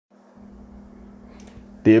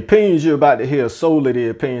The opinions you're about to hear are solely the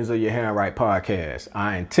opinions of your Handwrite podcast.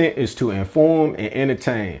 Our intent is to inform and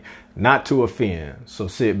entertain, not to offend. So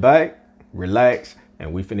sit back, relax,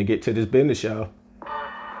 and we finna get to this business, y'all.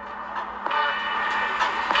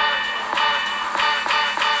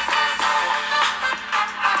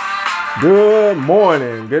 Good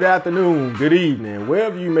morning, good afternoon, good evening,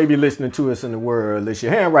 wherever you may be listening to us in the world. It's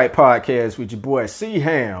your Handwrite podcast with your boy C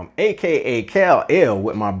Ham, aka Cal L,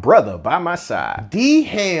 with my brother by my side. D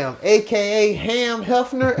Ham, aka Ham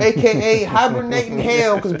Hefner, aka hibernating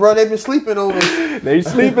ham, because bro, they been sleeping on us. They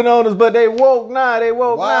sleeping on us, but they woke now. They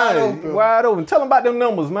woke Wide now. open. Wide open. Tell them about them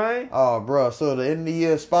numbers, man. Oh, bro, so the end of the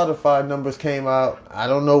year Spotify numbers came out. I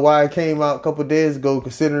don't know why it came out a couple days ago,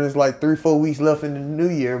 considering it's like 3-4 weeks left in the new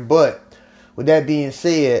year, but with that being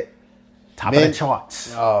said, Top of the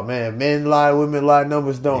charts. Oh man, men lie, women lie,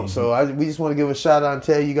 numbers don't. So we just want to give a shout out and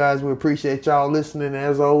tell you guys we appreciate y'all listening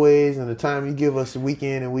as always, and the time you give us week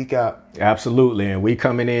in and week out. Absolutely, and we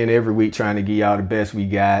coming in every week trying to give y'all the best we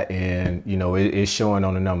got, and you know it's showing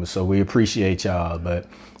on the numbers. So we appreciate y'all. But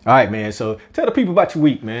all right, man. So tell the people about your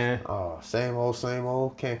week, man. Oh, same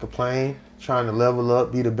old. Can't complain. Trying to level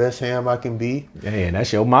up, be the best ham I can be. Yeah, and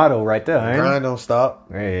that's your motto right there, ain't it? Grind don't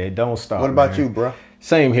stop. Hey, don't stop. What about man. you, bro?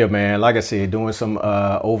 Same here, man. Like I said, doing some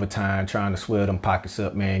overtime, trying to swell them pockets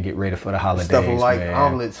up, man. Get ready for the holidays, Stuffing like man.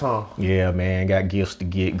 omelets, huh? Yeah, man. Got gifts to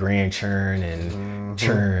get, grand churn and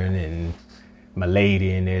churn and my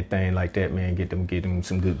lady and everything like that, man. Get them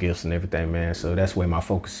some good gifts and everything, man. So that's where my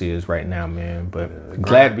focus is right now, man. But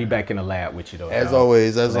glad to be back in the lab with you, though. As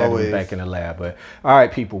always. Glad to be back in the lab. But all right,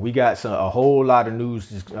 people, we got a whole lot of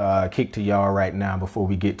news to kick to y'all right now before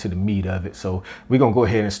we get to the meat of it. So we're gonna go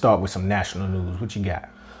ahead and start with some national news. What you got?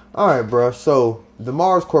 All right, bro. So the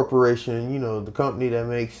Mars Corporation, you know, the company that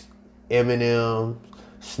makes M&M's,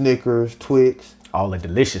 Snickers, Twix, all the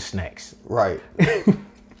delicious snacks. Right.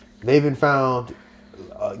 They've been found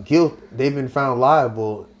They've been found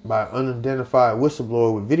liable by an unidentified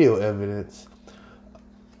whistleblower with video evidence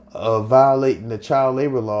of violating the child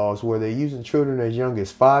labor laws, where they're using children as young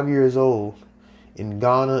as 5 years old in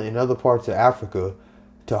Ghana and other parts of Africa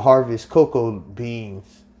to harvest cocoa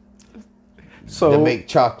beans to make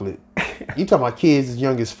chocolate. You talking about kids as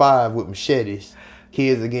young as 5 with machetes?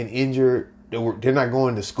 Kids are getting injured. They're not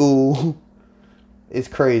going to school. It's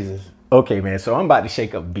crazy. Okay, man, so I'm about to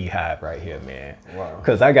shake up Beehive right here, man. Wow.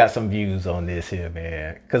 Because I got some views on this here,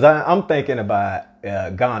 man. Because I'm thinking about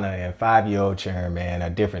Ghana and 5-year-old children, man, are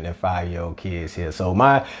different than 5-year-old kids here. So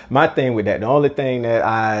my thing with that, the only thing that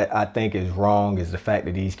I think is wrong is the fact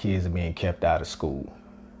that these kids are being kept out of school.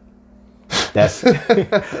 That's So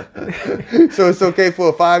it's okay for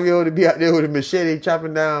a 5-year-old to be out there with a machete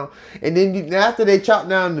chopping down, and then after they chop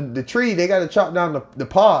down the tree, they got to chop down the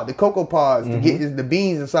cocoa pods to get the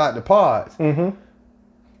beans inside the pods. Mm-hmm.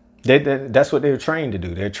 That's what they're trained to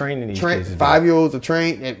do. They're training these kids to do. 5-year-olds are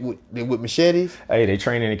trained with maches. Hey, they're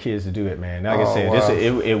training the kids to do it, man. Like I said,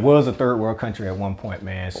 it was a third world country at one point,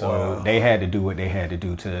 man. So they had to do what they had to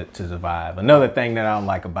do to survive. Another thing that I don't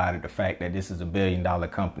like about it, the fact that this is a $1 billion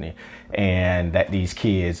company and that these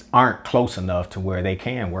kids aren't close enough to where they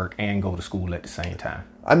can work and go to school at the same time.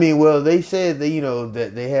 I mean, well, they said that,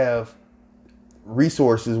 that they have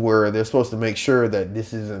resources where they're supposed to make sure that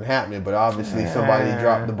this isn't happening, but obviously somebody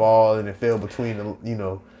dropped the ball and it fell between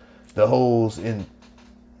the holes in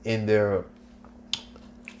their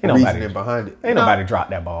reasoning behind it. Ain't nobody dropped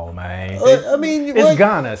that ball, man. I mean, it's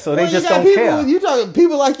Ghana, so they just don't care. You talking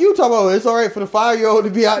people like you talking about it's all right for the 5-year-old to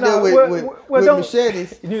be out there with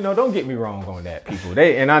machetes. Don't get me wrong on that, people.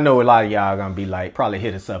 And I know a lot of y'all are gonna be like, probably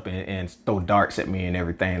hit us up and throw darts at me and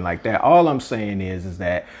everything like that. All I'm saying is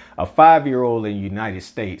that a 5-year-old in the United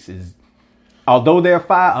States is, although they're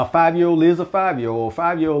a 5-year-old is a 5-year-old.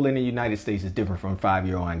 5-year-old in the United States is different from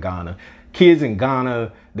 5-year-old in Ghana. Kids in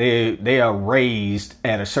Ghana, they are raised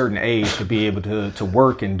at a certain age to be able to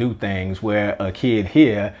work and do things, where a kid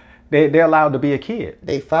here, they're allowed to be a kid.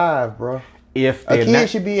 They 5, bro. If a kid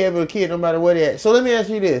should be able to kid no matter where they're at. So let me ask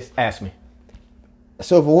you this. Ask me.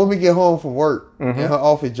 So if a woman get home from work and her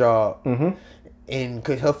office job, and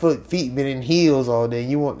cause her feet been in heels all day,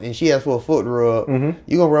 and she asks for a foot rub,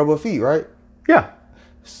 you gonna rub her feet, right? Yeah.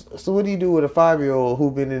 So what do you do with a 5-year-old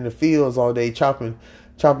who been in the fields all day chopping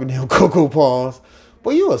them cocoa palms?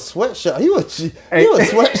 Boy, you a sweatshop. You a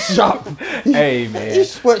sweatshop. Hey, man. You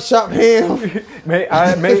sweatshop ham.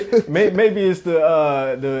 Maybe it's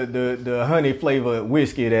the honey flavored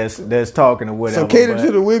whiskey that's talking or whatever. So cater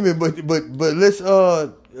to the women, but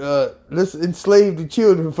let's enslave the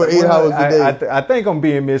children for 8 hours a day. I think I'm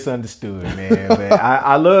being misunderstood, man. But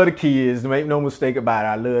I love the kids. Make no mistake about it.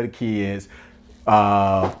 I love the kids.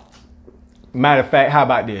 Matter of fact, how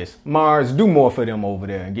about this? Mars, do more for them over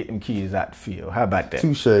there and get them kids out the field. How about that?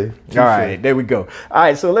 Touche. All right, there we go. All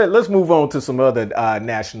right, so let's move on to some other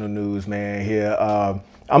national news, man, here.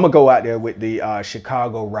 I'm going to go out there with the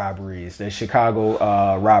Chicago robberies, the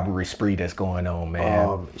Chicago robbery spree that's going on,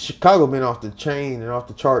 man. Chicago been off the chain and off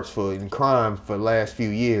the charts in crime for the last few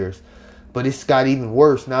years. But it's got even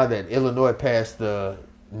worse now that Illinois passed the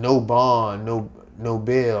no bond, no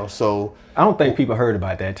bail. So I don't think people heard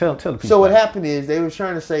about that. Tell the people. So what happened is they were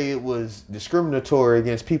trying to say it was discriminatory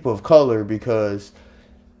against people of color because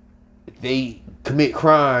they commit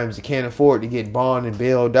crimes and can't afford to get bond and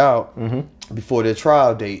bailed out before their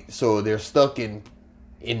trial date. So they're stuck in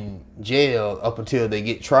jail up until they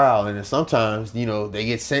get trial. And then sometimes, they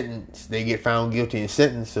get sentenced, they get found guilty and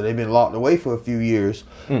sentenced. So they've been locked away for a few years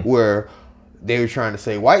where they were trying to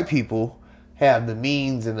say white people have the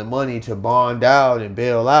means and the money to bond out and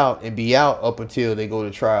bail out and be out up until they go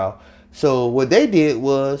to trial. So what they did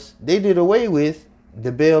was they did away with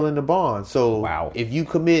the bail and the bond. So if you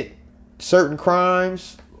commit certain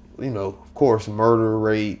crimes, of course, murder,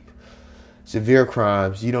 rape, severe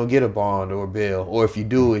crimes, you don't get a bond or a bail. Or if you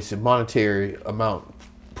do, it's a monetary amount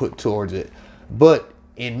put towards it. But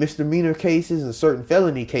in misdemeanor cases and certain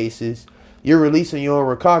felony cases, you're releasing your own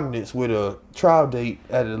recognizance with a trial date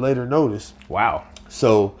at a later notice. Wow.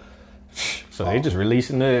 So they just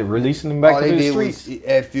releasing them back to the streets. Was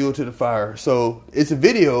add fuel to the fire. So it's a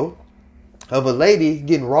video of a lady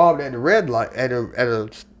getting robbed at the red light at a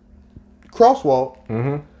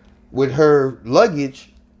crosswalk with her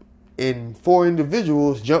luggage, and 4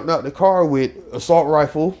 individuals jumped out the car with assault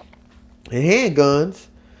rifle and handguns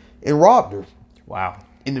and robbed her. Wow.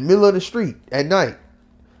 In the middle of the street at night.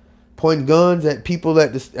 Pointing guns at people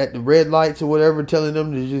at the red lights or whatever, telling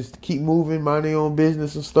them to just keep moving, mind their own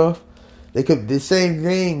business and stuff. The same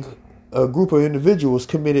thing, a group of individuals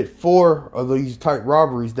committed 4 of these type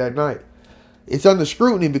robberies that night. It's under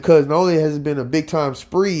scrutiny because not only has it been a big time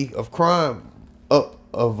spree of crime,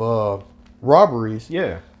 of robberies,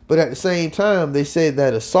 but at the same time they said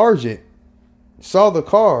that a sergeant saw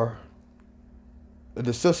the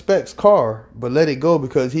suspect's car, but let it go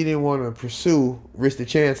because he didn't want to risk the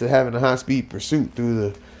chance of having a high-speed pursuit through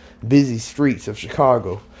the busy streets of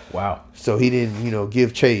Chicago. Wow. So he didn't,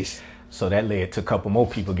 give chase. So that led to a couple more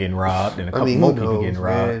people getting robbed and a couple more people getting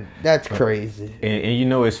robbed. Man, that's crazy.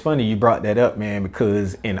 And it's funny you brought that up, man,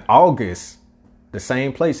 because in August, the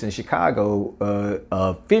same place in Chicago,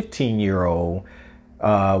 a 15-year-old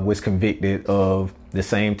was convicted of the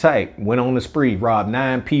same type. Went on the spree, robbed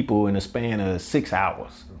 9 people in a span of 6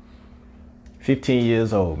 hours. 15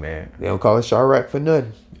 years old, man. They don't call it Chirac for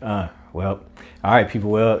nothing. Well, all right, people.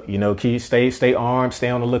 Well, stay armed, stay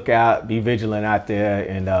on the lookout, be vigilant out there,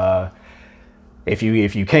 and if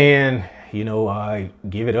you can,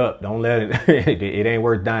 give it up. Don't let it. It ain't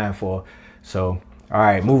worth dying for. So, all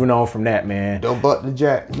right, moving on from that, man. Don't butt the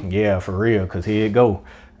jack. Yeah, for real, because here it go.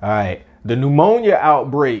 All right, the pneumonia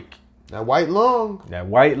outbreak. That white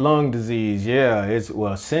lung disease,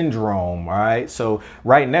 it's syndrome. All right, so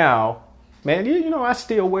right now, man, I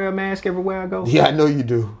still wear a mask everywhere I go. Yeah, I know you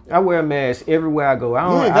do. I wear a mask everywhere I go.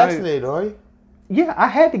 You ain't vaccinated, are you? Yeah, I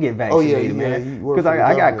had to get vaccinated, man, because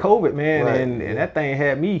I got COVID, man, right, and that thing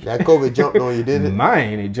had me. That COVID jumped on you, didn't it?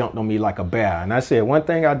 Mine, it jumped on me like a bear. And I said, one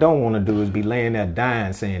thing I don't want to do is be laying there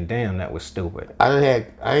dying, saying, "Damn, that was stupid." I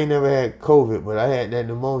ain't never had COVID, but I had that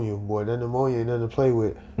pneumonia, boy. That pneumonia ain't nothing to play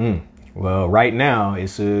with. Well, right now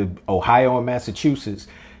it's Ohio and Massachusetts.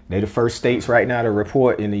 They're the first states right now to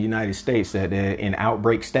report in the United States that they're in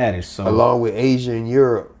outbreak status. So along with Asia and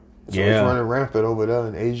Europe, so it's running rampant over there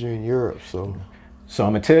in Asia and Europe. So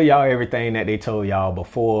I'm gonna tell y'all everything that they told y'all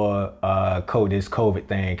before this COVID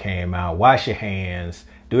thing came out. Wash your hands.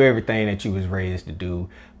 Do everything that you was raised to do.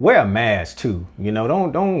 Wear a mask too.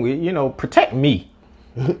 Don't protect me.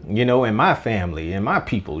 And my family and my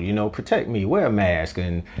people. Protect me. Wear a mask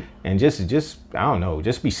and just I don't know.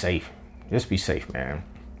 Just be safe. Just be safe, man.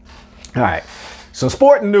 All right. So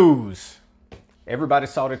sporting news. Everybody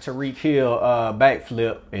saw the Tyreek Hill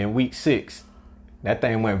backflip in week 6. That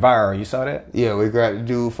thing went viral. You saw that? Yeah, we grabbed the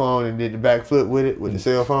dude's phone and did the backflip with it, with the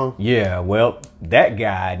cell phone. Yeah, well, that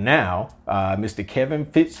guy now, Mr. Kevin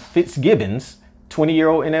Fitzgibbons,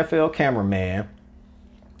 20-year-old NFL cameraman,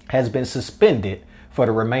 has been suspended for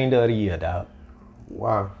the remainder of the year, dog.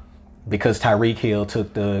 Wow. Because Tyreek Hill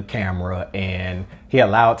took the camera and he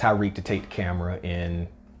allowed Tyreek to take the camera and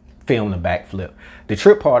film the backflip. The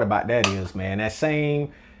trip part about that is, man, that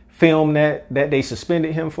same film that they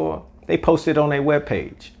suspended him for, they posted on their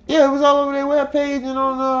webpage. Yeah, it was all over their webpage and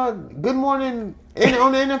on Good Morning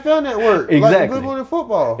on the NFL Network. Exactly. Like Good Morning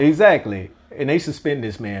Football. Exactly. And they suspend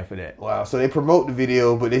this man for that. Wow. So they promote the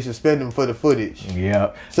video, but they suspend him for the footage.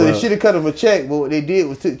 Yeah. So they should have cut him a check, but what they did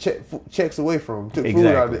was took checks away from him. Took food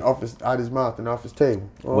out his mouth and off his table.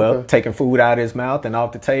 Oh, well, taking food out of his mouth and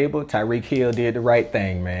off the table, Tyreek Hill did the right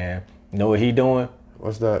thing, man. You know what he doing?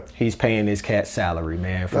 What's that? He's paying his cat's salary,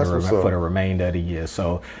 man, for the remainder of the year.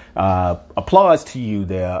 So, applause to you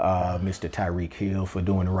there, Mr. Tyreek Hill, for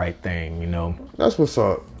doing the right thing. You know, that's what's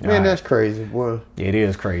up, man. That's crazy, boy. It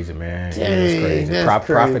is crazy, man. Dang, it is crazy. That's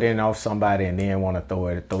Profiting off somebody and then want to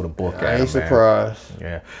throw the book at him. I ain't surprised.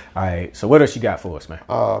 Yeah. All right. So, what else you got for us, man?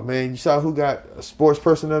 Oh man, you saw who got Sports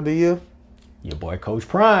Person of the Year? Your boy, Coach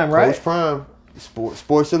Prime, right? Coach Prime,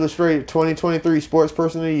 Sports Illustrated 2023 Sports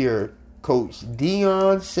Person of the Year. Coach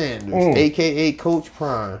Deion Sanders, a.k.a. Coach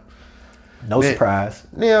Prime. No surprise.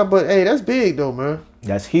 Yeah, but hey, that's big though, man.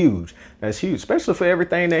 That's huge. That's huge, especially for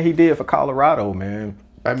everything that he did for Colorado, man.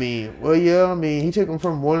 I mean, he took them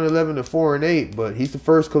from 1-11 to 4-8, but he's the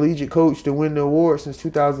first collegiate coach to win the award since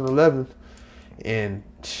 2011. And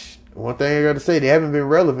one thing I got to say, they haven't been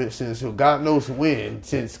relevant since God knows when.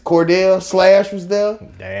 Since Cordell Slash was there.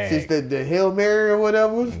 Dang. Since the Hail Mary or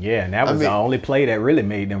whatever. Yeah, and that was the only play that really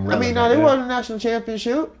made them relevant. No, they won a national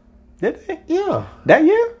championship. Did they? Yeah. That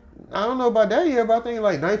year? I don't know about that year, but I think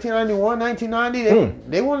like 1991, 1990,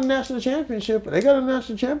 they won a national championship. They got a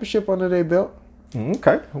national championship under their belt.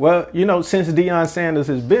 Okay. Well, since Deion Sanders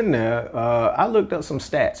has been there, I looked up some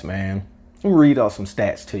stats, man. Let me read off some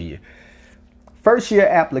stats to you. First year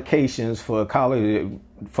applications for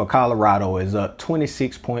Colorado is up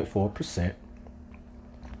 26.4%.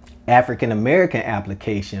 African American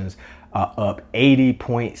applications are up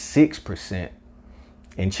 80.6%.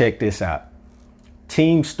 And check this out.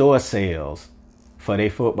 Team store sales for their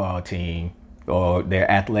football team or their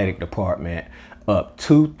athletic department up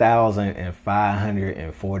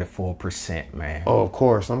 2,544%, man. Oh, of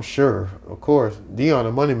course. I'm sure. Of course. Deion,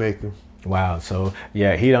 a moneymaker. Wow. So,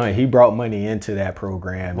 yeah, he brought money into that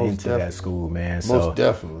program, that school, man. So, most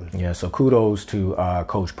definitely. Yeah, so kudos to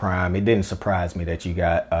Coach Prime. It didn't surprise me that you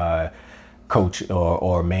got Coach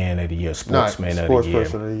or Man of the Year, Sportsman of the Year.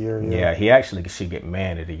 Sportsperson of the Year, yeah. He actually should get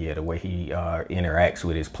Man of the Year, the way he interacts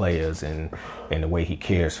with his players and the way he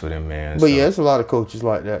cares for them, man. But yeah, it's a lot of coaches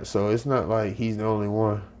like that, so it's not like he's the only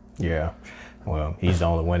one. Yeah. Well, he's the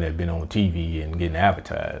only one that's been on TV and getting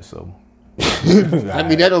advertised, so... I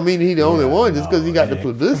mean, that don't mean he's the only one just because he got the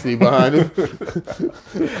publicity behind him.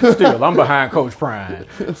 Still, I'm behind Coach Prime,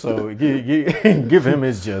 so give him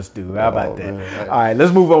his just due. How about that? Man. All right,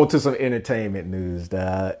 let's move on to some entertainment news,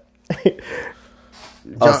 dog.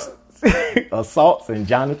 Assaults and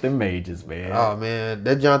Jonathan Majors, man. Oh man,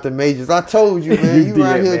 that Jonathan Majors! I told you, man. You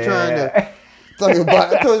right here trying to. I told you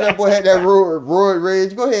that boy had that roid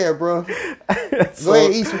rage. Go ahead, bro. Go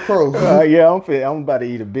ahead, eat some crow. Yeah, I'm about to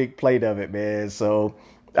eat a big plate of it, man. So,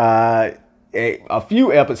 several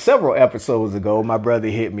episodes ago, my brother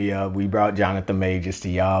hit me up. We brought Jonathan Majors to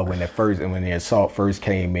y'all when the assault first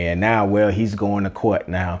came in. Now, well, he's going to court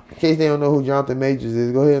now. In case they don't know who Jonathan Majors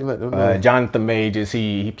is, go ahead and let them know. Jonathan Majors,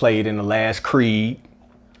 he played in the last Creed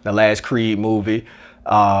movie.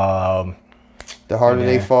 The Harder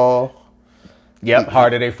They Fall. Yep,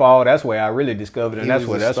 Harder They Fall. That's where I really discovered it. And that's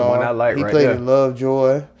the one I like right there. He played in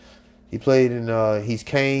Lovejoy. He played in he's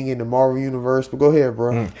Kang in the Marvel Universe. But go ahead,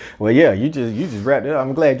 bro. Well, yeah, you just wrapped it up.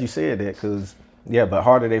 I'm glad you said that because but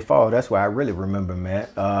Harder They Fall. That's where I really remember, Matt.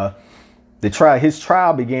 His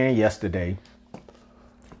trial began yesterday.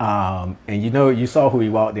 And you saw who he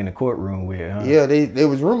walked in the courtroom with, huh? Yeah, there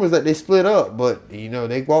was rumors that they split up, but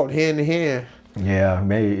they walked hand in hand. Yeah,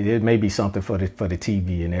 it may be something for the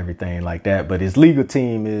TV and everything like that. But his legal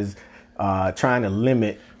team is trying to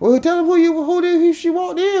limit. Well, tell him who she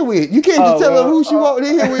walked in with. You can't just tell them who she walked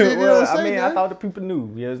in with. I thought the people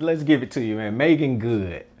knew. Yes, let's give it to you, man. Megan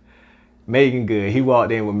Good. He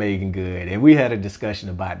walked in with Megan Good, and we had a discussion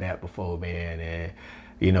about that before, man.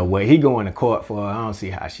 And what he going to court for? I don't see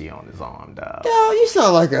how she on his arm, dog. Dog, you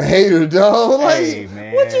sound like a hater, dog. Like, hey,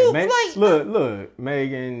 man. What you like? Look,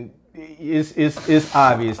 Megan. It's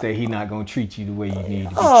obvious that he's not gonna treat you the way you need to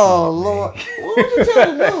be treated, Lord, what was you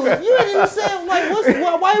telling me? You ain't even saying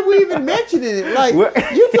why are we even mentioning it? Like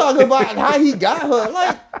you talking about how he got her?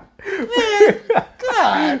 Like, man,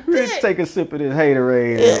 God, let's take a sip of this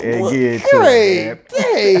haterade and get to it, man.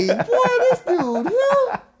 Hey, boy, this dude,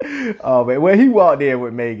 Oh man, well he walked in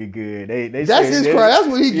with Megan Good. That's his crime. That's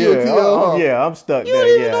what he guilty of. Yeah, I'm stuck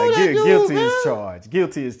there. Yeah, guilty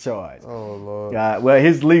as charged. Oh Lord. Well,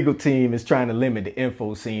 his legal team is trying to limit the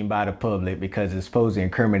info seen by the public because it's supposed to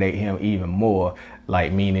incriminate him even more.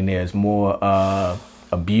 Like meaning there's more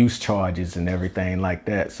abuse charges and everything like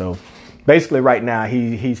that. So Basically, right now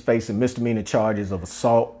he's facing misdemeanor charges of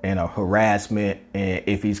assault and a harassment, and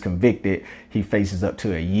if he's convicted, he faces up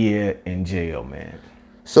to a year in jail, man.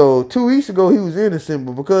 So 2 weeks ago he was innocent,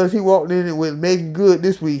 but because he walked in it with Megan Good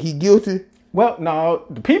this week, he guilty. Well, no,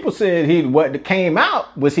 the people said what came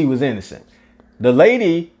out was he was innocent. The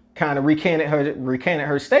lady kind of recanted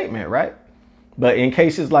her statement, right? But in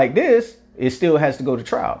cases like this, it still has to go to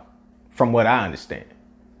trial, from what I understand.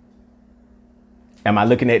 Am I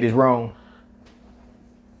looking at this wrong?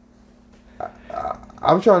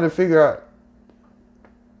 I'm trying to figure out.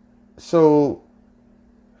 So,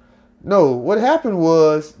 no, what happened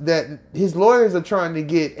was that his lawyers are trying to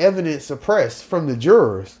get evidence suppressed from the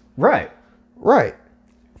jurors. Right. Right.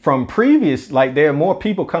 From previous, like there are more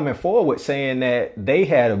people coming forward saying that they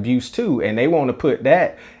had abuse too, and they want to put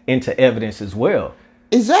that into evidence as well.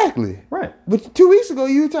 Exactly. Right. But 2 weeks ago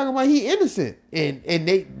you were talking about he innocent and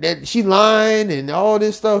that she lying and all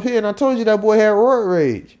this stuff here, and I told you that boy had roid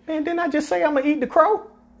rage. And didn't I just say I'm gonna eat the crow?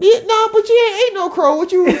 Yeah, no, but you ain't no crow.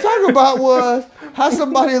 What you were talking about was how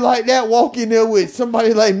somebody like that walk in there with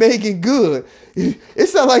somebody like Megan Good. It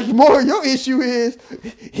sounds like more of your issue is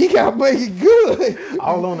he got Megan Good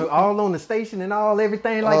all on the station and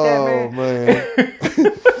everything like that, man. Oh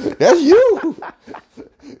man, that's you.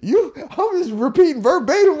 I'm just repeating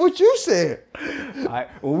verbatim what you said. All right,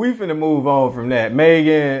 well, we finna move on from that.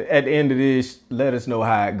 Megan, at the end of this, let us know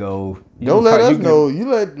how it goes. Don't let us know. You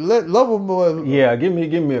let love them more. Yeah, give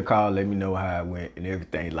me a call. Let me know how it went and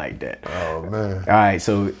everything like that. Oh man. All right,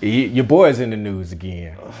 so your boy's in the news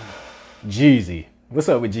again. Jeezy. What's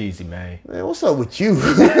up with Jeezy, man? Man, what's up with you?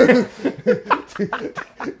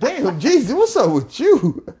 Damn, Jeezy, what's up with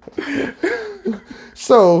you?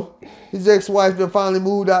 So, his ex-wife been finally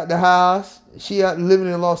moved out the house. She out living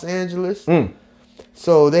in Los Angeles.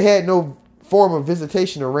 So, they had no form of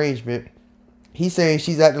visitation arrangement. He's saying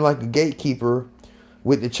she's acting like a gatekeeper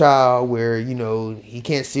with the child where, you know, he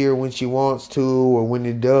can't see her when she wants to, or when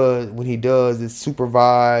he does, it's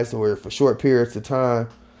supervised or for short periods of time.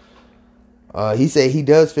 He said he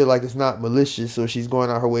does feel like it's not malicious, so she's going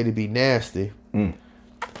out her way to be nasty.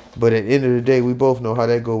 But at the end of the day, we both know how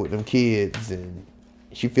that go with them kids, and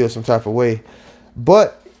she feels some type of way.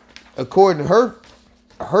 But according to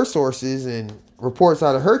her sources and reports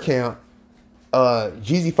out of her camp,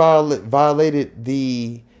 Jeezy violated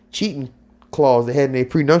the cheating clause they had in their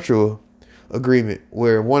prenuptial agreement,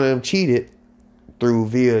 where one of them cheated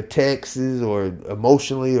via texts or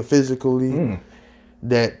emotionally or physically,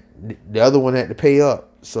 that the other one had to pay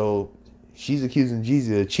up. So she's accusing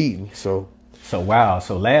Jeezy of cheating. So wow.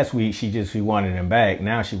 So last week she wanted him back.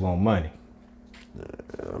 Now she want money.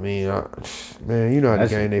 I mean, man, you know how the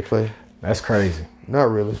game they play. That's crazy.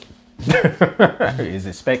 Not really. It's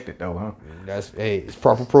expected though, huh? It's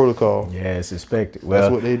proper protocol. Yeah, it's expected. Well,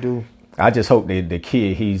 that's what they do. I just hope that the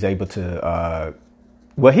kid, he's able to.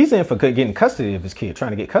 Well, he's in for getting custody of his kid,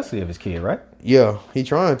 trying to get custody of his kid, right? Yeah, he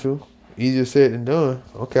trying to. Easier said than done.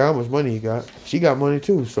 Okay, how much money he got? She got money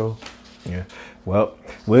too, so. Yeah. Well,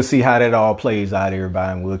 we'll see how that all plays out,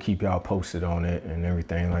 everybody, and we'll keep y'all posted on it and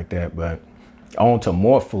everything like that. But on to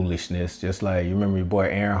more foolishness, just like you remember your boy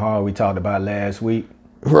Aaron Hall we talked about last week?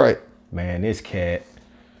 Right. Man, this cat.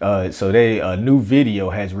 So a new video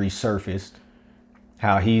has resurfaced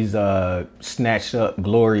how he's snatched up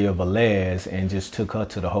Gloria Velez and just took her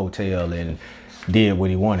to the hotel and did what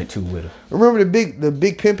he wanted to with her. Remember the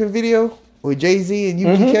big pimping video with Jay-Z and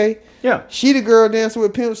UGK? Yeah. She the girl dancing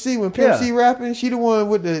with Pimp C when Pimp C rapping. She the one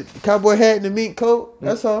with the cowboy hat and the mink coat.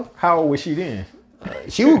 That's her. How old was she then?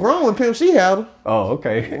 She was grown when Pimp C had her. Oh,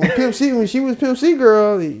 okay. When she was Pimp C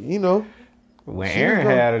girl, you know. When Aaron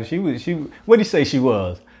had her, she what did he say she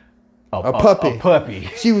was? A puppy. A puppy.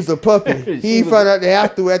 She was a puppy. He found out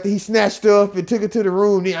after he snatched her up and took her to the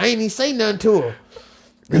room. I ain't even say nothing to her.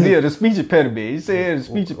 Yeah, the speech impediment. He said the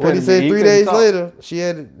speech impediment. What he said 3 days later, she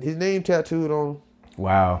had his name tattooed on.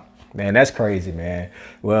 Wow. Man, that's crazy, man.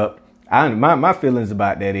 Well, my feelings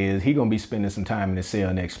about that is he gonna be spending some time in the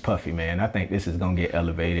cell next to Puffy, man. I think this is gonna get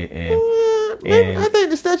elevated, and I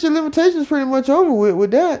think the statute of limitations pretty much over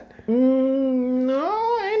with that.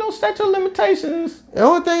 No, ain't no statute of limitations. The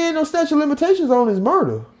only thing ain't no statute of limitations on is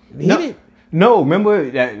murder. No,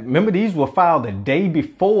 remember these were filed the day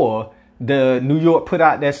before the New York put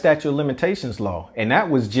out that statute of limitations law, and that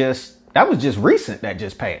was just recent. That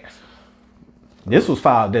just passed. This was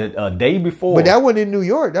filed a day before. But that wasn't in New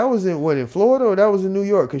York. That was in Florida, or that was in New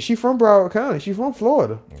York? Because she from Broward County. She from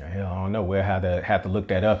Florida. Hell, I don't know. We'll have to look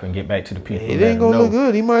that up and get back to the people. It ain't gonna look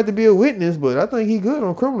good. He might have to be a witness, but I think he good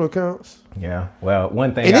on criminal counts. Yeah. Well,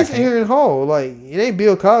 one thing. And it's Aaron Hall. Like, it ain't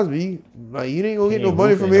Bill Cosby. Like, you ain't gonna get no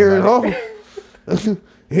money from Aaron Hall.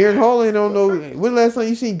 Here in Harlem, don't know. When last time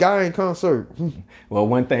you seen Guy in concert? Well,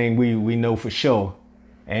 one thing we know for sure,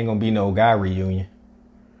 ain't gonna be no Guy reunion.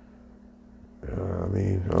 I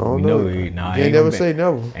mean, I don't We know. ain't Never say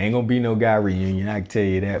never. Ain't gonna be no Guy reunion. I can tell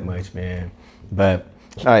you that much, man. But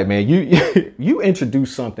all right, man, you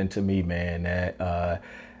introduced something to me, man, that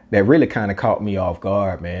really kind of caught me off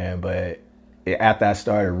guard, man. But after I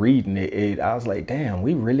started reading it, I was like, damn,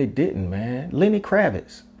 we really didn't, man. Lenny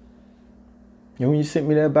Kravitz. You know, when you sent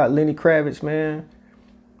me that about Lenny Kravitz, man,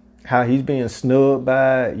 how he's being snubbed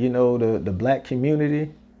by, the black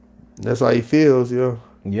community. That's how he feels, yeah.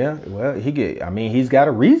 Yeah, well, he's got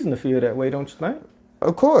a reason to feel that way, don't you think?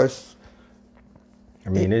 Of course. I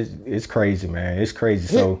mean, it's crazy, man. It's crazy.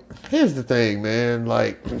 So here's the thing, man.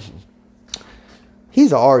 Like,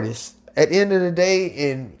 he's an artist. At the end of the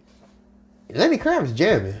day, and Lenny Kravitz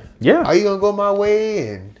jamming. Yeah. Are you gonna go my way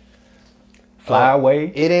and fly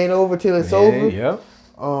away? It ain't over till it's over. Yeah.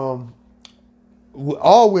 All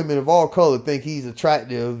women of all color think he's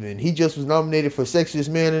attractive, and he just was nominated for Sexiest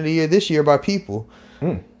Man of the Year this year by People.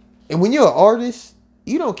 And when you're an artist,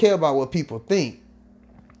 you don't care about what people think.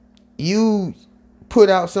 You put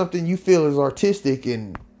out something you feel is artistic,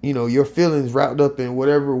 and your feelings wrapped up in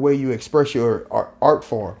whatever way you express your art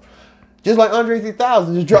form. Just like Andre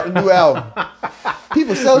 3000 just dropped a new album.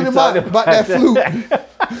 People selling him out about that flute.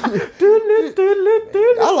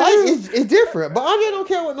 I like it. It's different. But Andre don't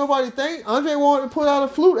care what nobody think. Andre wanted to put out a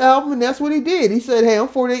flute album, and that's what he did. He said, hey, I'm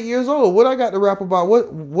 48 years old. What I got to rap about?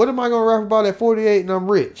 What am I going to rap about at 48 and I'm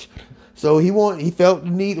rich? So he felt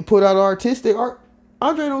the need to put out artistic art.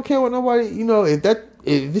 Andre don't care what nobody,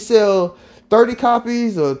 if it sell 30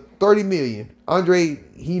 copies or 30 million. Andre,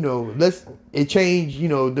 it changed,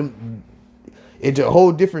 them into a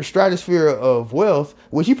whole different stratosphere of wealth,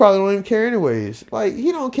 which he probably don't even care anyways. Like,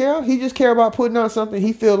 he don't care. He just care about putting out something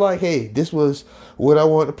he feel like, hey, this was what I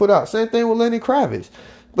wanted to put out. Same thing with Lenny Kravitz.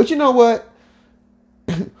 But you know what?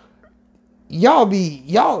 Y'all.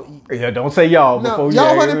 Yeah, don't say y'all before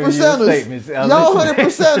y'all you 100%ers. Y'all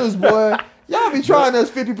 100%ers, boy. Y'all be trying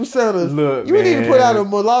us 50%ers. Look, you need to put out a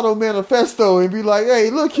mulatto manifesto and be like, hey,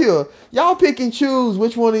 look here. Y'all pick and choose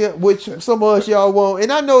which some of us y'all want.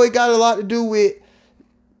 And I know it got a lot to do with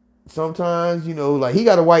sometimes, like he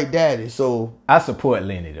got a white daddy. So I support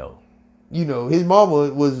Lenny though. His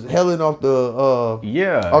mama was Helen off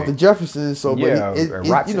the Jeffersons. So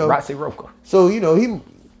Roxy Roker. So,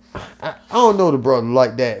 I don't know the brother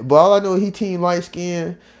like that. But all I know, he team light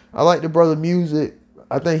skin. I like the brother music.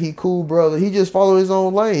 I think he cool, brother. He just follow his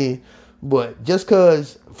own lane. But just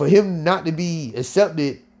cause for him not to be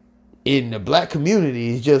accepted in the black community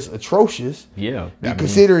is just atrocious. Yeah.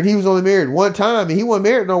 Considering he was only married one time, and he wasn't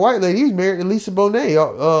married to no white lady. He was married to Lisa Bonet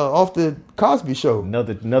off the Cosby Show.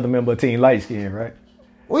 Another member of Team Light Skin, right?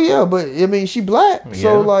 Well, yeah, but I mean, she black,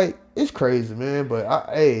 so like it's crazy, man. But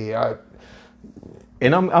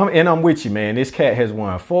I'm with you, man. This cat has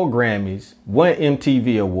won 4 Grammys, 1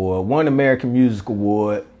 MTV award, 1 American Music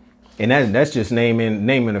Award, and that's just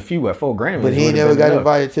naming a few. At 4 Grammys, but he ain't never got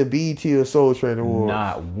invited to BET or Soul Train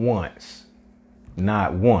Awards.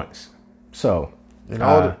 Not once. So and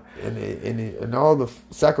all the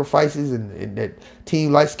sacrifices and that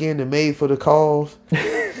Team Light Skin that made for the cause,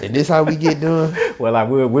 and this how we get done. Well, I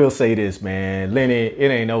will say this, man, Lenny, it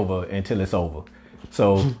ain't over until it's over.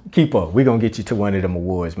 So keep up. We're going to get you to one of them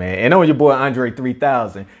awards, man. And on your boy Andre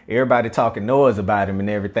 3000, everybody talking noise about him and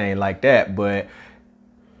everything like that. But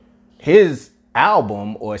his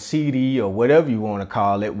album or CD or whatever you want to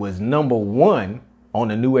call it was #1 on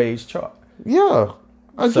the New Age chart. Yeah.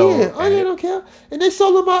 Again, I don't care. And they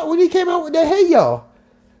sold him out when he came out with that Hey Y'all.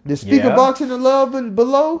 The speaker box in the love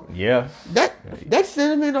below. Yeah. That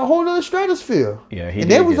sent him in a whole other stratosphere. Yeah. And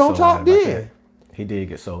they was on top then. He did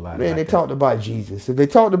get sold out. Man, they talked about Jesus. If they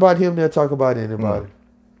talked about him, they'll talk about anybody.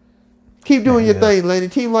 Keep doing your thing, Lenny.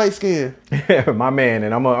 Team Light Skin. My man,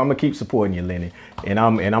 and I'm gonna keep supporting you, Lenny. And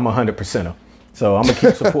I'm 100%er. So I'm gonna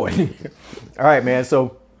keep supporting you. All right, man.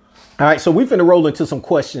 So we finna roll into some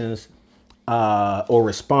questions or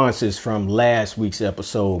responses from last week's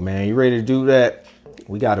episode, man. You ready to do that?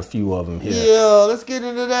 We got a few of them here. Yeah, let's get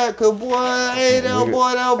into that, cause boy, hey, that boy.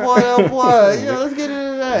 Yeah, let's get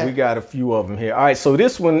into that. We got a few of them here. All right, so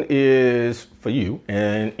this one is for you,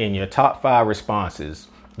 and in your top 5 responses.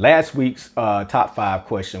 Last week's top 5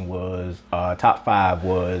 question was top 5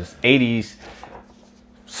 was 80s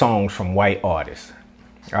songs from white artists.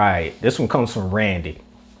 All right, this one comes from Randy.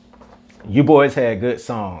 You boys had good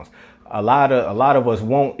songs. A lot of us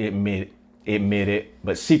won't admit it,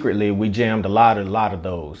 but secretly we jammed a lot of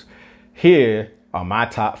those. Here are my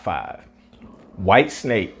top 5. White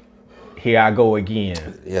Snake, Here I Go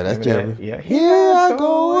Again. Yeah, that's Remember jamming. that? Yeah. Here I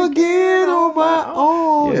go again on my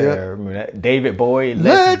own. Yeah, Yeah. remember that? David Bowie,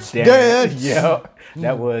 Let's dance. Yeah,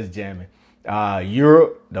 that was jamming.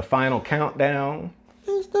 Europe, The Final Countdown.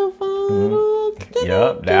 It's the final.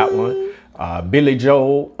 Yep, that one. Billy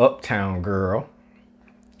Joel, Uptown Girl.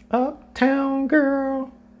 Uptown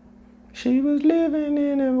Girl. She was living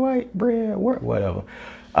in a white bread, whatever.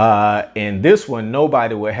 And this one,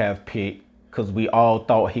 nobody would have picked because we all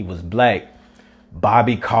thought he was black.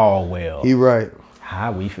 Bobby Caldwell. He right.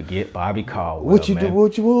 How we forget Bobby Caldwell, What you man. do?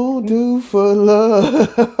 What you won't do for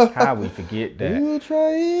love? How we forget that. You'll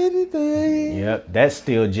try anything. Yep, that's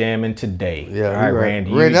still jamming today. Yeah, all right, you're right.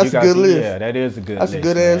 Randy. Randy, that's a good list. Yeah, that is a good That's list. a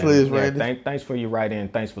good ass man. list, Yeah, Randy. thanks for your write-in.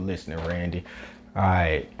 Thanks for listening, Randy. All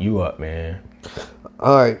right, you up, man.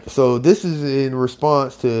 All right, so this is in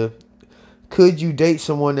response to, could you date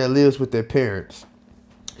someone that lives with their parents?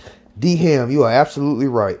 D Ham, you are absolutely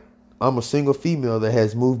right. I'm a single female that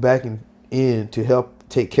has moved back in to help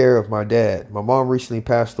take care of my dad. My mom recently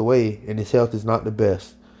passed away and his health is not the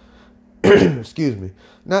best. Excuse me.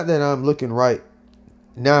 Not that I'm looking right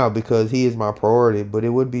now because he is my priority, but it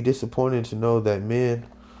would be disappointing to know that men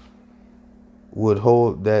would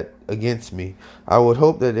hold that against me. I would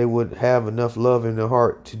hope that they would have enough love in their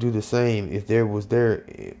heart to do the same if there was there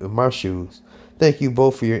in my shoes. Thank you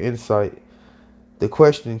both for your insight. The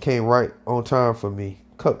question came right on time for me.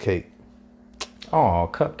 Cupcake. Oh,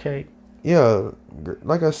 Cupcake. Yeah,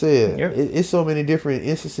 like I said, Yep. it's so many different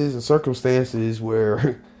instances and circumstances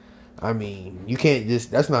where, I mean, you can't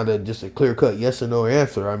that's not just a clear-cut yes or no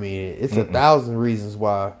answer. I mean, it's 1,000 reasons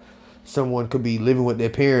why someone could be living with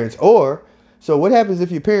their parents. Or, so what happens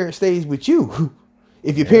if your parent stays with you?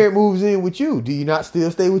 If your parent moves in with you, do you not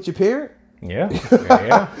still stay with your parent?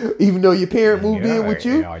 Yeah. Even though your parent moved in with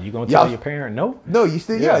you? Are you going to tell your parent no? No, you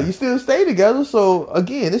still, you still stay together. So,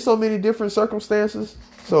 again, there's so many different circumstances.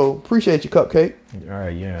 So, appreciate you, Cupcake. All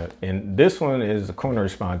right, yeah. And this one is a corner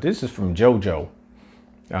response. This is from JoJo.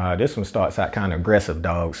 This one starts out kind of aggressive,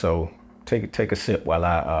 dog. So take a sip while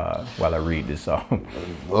I read this song.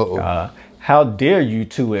 How dare you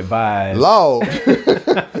to advise Lord.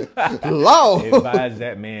 advise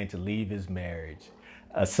that man to leave his marriage?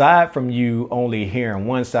 Aside from you only hearing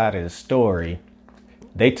one side of the story,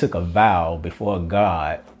 they took a vow before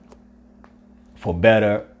God for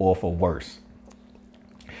better or for worse.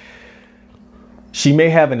 She may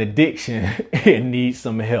have an addiction and need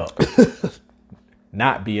some help,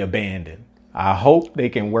 not be abandoned. I hope they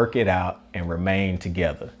can work it out and remain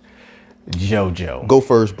together. JoJo. Go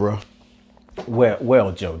first, bro.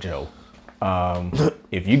 Well, JoJo.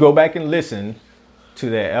 If you go back and listen to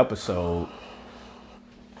that episode,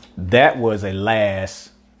 that was a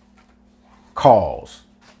last cause.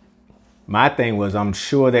 My thing was, I'm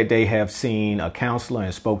sure that they have seen a counselor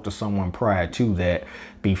and spoke to someone prior to that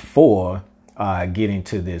before getting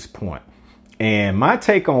to this point. And my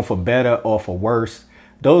take on for better or for worse,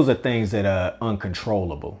 those are things that are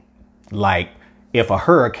uncontrollable. Like if a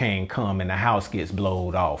hurricane come and the house gets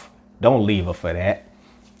blowed off, don't leave her for that.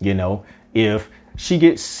 You know, if she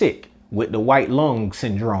gets sick with the white lung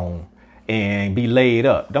syndrome and be laid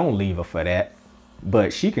up, don't leave her for that.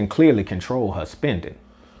 But she can clearly control her spending.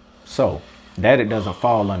 So that it doesn't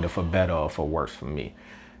fall under for better or for worse for me.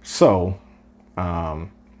 So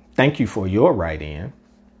thank you for your write-in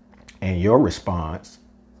and your response.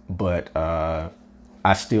 But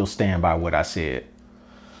I still stand by what I said.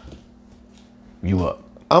 You up?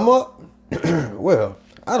 I'm up. Well,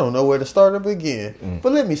 I don't know where to start or begin.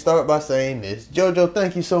 But let me start by saying this. JoJo,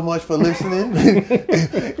 thank you so much for listening.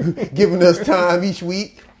 Giving us time each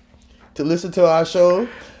week to listen to our show.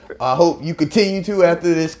 I hope you continue to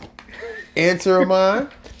after this answer of mine.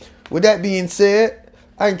 With that being said,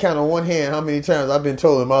 I can count on one hand how many times I've been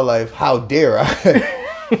told in my life, how dare I?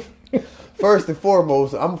 First and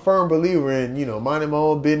foremost, I'm a firm believer in, minding my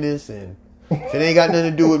own business, and if it ain't got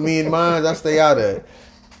nothing to do with me and mine, I stay out of it.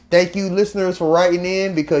 Thank you, listeners, for writing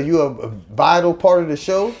in because you are a vital part of the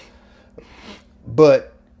show.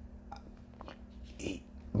 But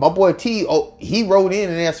my boy T, he wrote in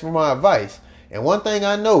and asked for my advice. And one thing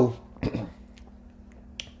I know,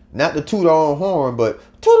 not to toot our own horn, but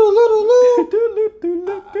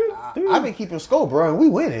I've been keeping score, bro, and we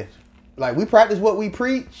winning. Like, we practice what we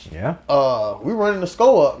preach. Yeah. We running the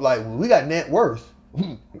score up. Like, we got net worth.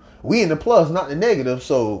 We in the plus, not the negative.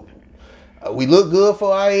 So we look good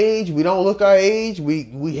for our age. We don't look our age.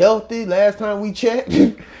 We healthy. Last time we checked.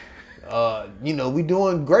 We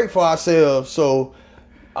doing great for ourselves. So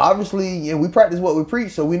obviously, we practice what we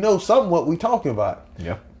preach. So we know something what we talking about.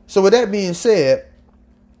 Yeah. So with that being said,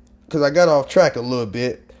 because I got off track a little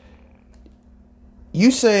bit,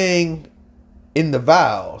 you saying in the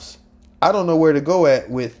vows. I don't know where to go at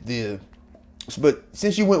with the, but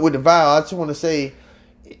since you went with the vow, I just want to say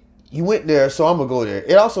you went there, so I'm gonna go there.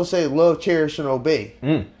 It also says love, cherish, and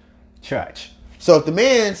obey. Church. So if the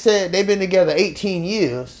man said they've been together 18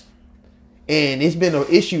 years, and it's been an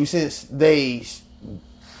issue since they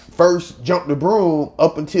first jumped the broom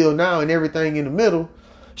up until now, and everything in the middle,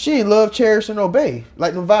 she ain't love, cherish, and obey,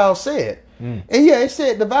 like the vows said. And yeah, it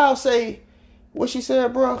said the vows say what she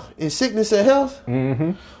said, bro, in sickness and health.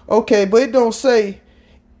 Okay, but it don't say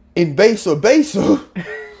in base or baser,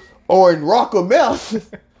 or in rock or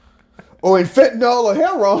meth, or in fentanyl or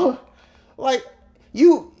heroin. Like,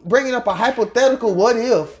 you bringing up a hypothetical what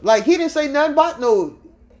if. Like, he didn't say nothing about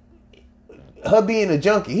her being a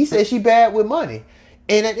junkie. He said she bad with money.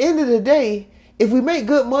 And at the end of the day, if we make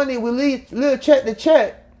good money, we live check to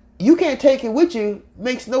check, you can't take it with you.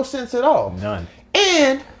 Makes no sense at all. None.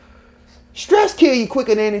 And stress kill you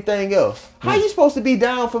quicker than anything else. How you supposed to be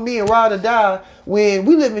down for me and ride or die when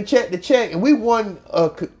we live in check to check and we won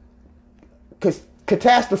a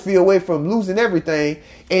catastrophe away from losing everything,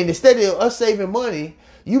 and instead of us saving money,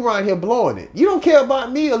 you around here blowing it. You don't care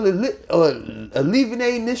about me or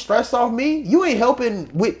alleviating this stress off me. You ain't helping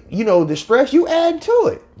with, the stress. You add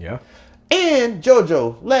to it. Yeah. And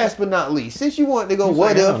JoJo, last but not least, since you want to go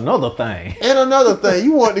what if, another thing,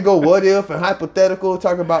 you want to go what if and hypothetical,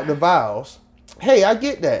 talking about the vows. Hey, I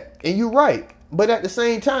get that, and you're right. But at the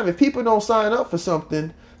same time, if people don't sign up for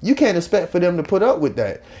something, you can't expect for them to put up with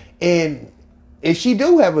that. And if she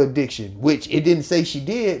do have an addiction, which it didn't say she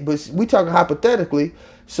did, but we talking hypothetically,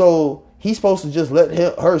 so he's supposed to just let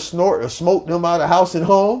her snort or smoke them out of house and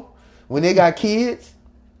home when they got kids?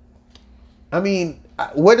 I mean,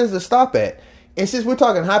 where does it stop at? And since we're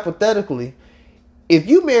talking hypothetically, if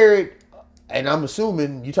you married, and I'm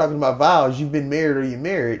assuming you're talking about vows, you've been married or you're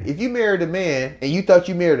married. If you married a man and you thought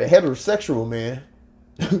you married a heterosexual man,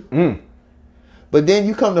 but then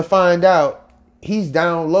you come to find out he's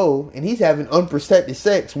down low and he's having unprotected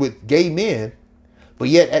sex with gay men, but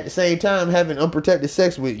yet at the same time having unprotected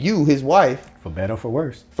sex with you, his wife. For better or for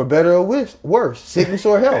worse. For better or worse, sickness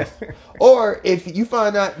or health. Or if you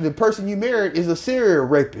find out the person you married is a serial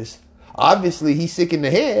rapist, obviously he's sick in the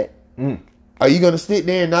head. Are you going to sit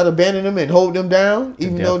there and not abandon them and hold them down,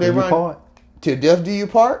 even though they're running? Till death do you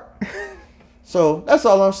part? So that's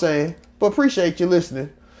all I'm saying. But appreciate you listening.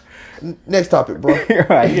 Next topic, bro.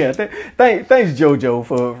 Right, yeah. Thanks, JoJo,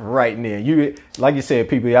 for writing in. You, like you said,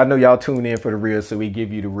 people, I know y'all tune in for the real, so we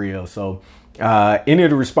give you the real. So any of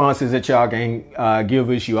the responses that y'all can give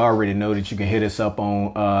us, you already know that you can hit us up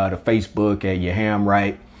on the Facebook at Your Ham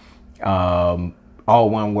Right. All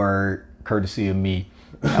one word, courtesy of me.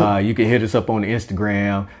 You can hit us up on the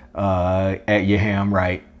Instagram at Your Ham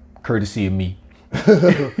Right, courtesy of me.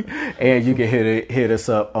 And you can hit us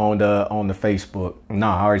up on the Facebook. No,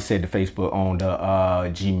 I already said the Facebook, on the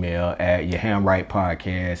Gmail at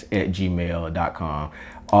yourhamrightpodcast@gmail.com.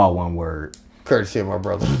 All one word. Courtesy of my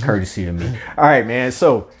brother. Courtesy of me. All right, man.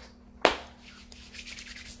 So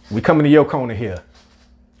we coming to your corner here.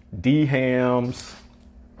 D Hams,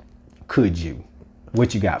 could you?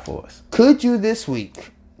 What you got for us? Could you this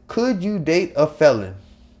week? Could you date a felon?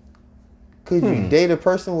 Could you date a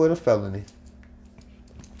person with a felony?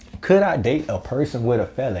 Could I date a person with a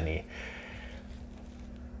felony?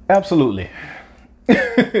 Absolutely.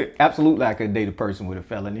 Absolutely, I could date a person with a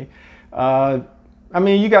felony. I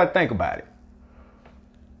mean, you got to think about it.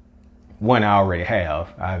 One, I already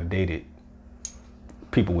have. I've dated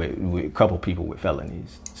people with a couple people with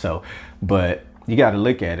felonies. So, but you got to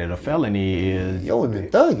look at it. A felony is... Yo, been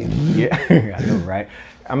thugging. Yeah, I know, right?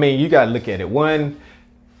 I mean, you got to look at it. One,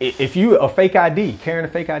 if you a fake ID, carrying a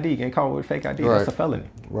fake ID, getting caught with a fake ID, that's a felony.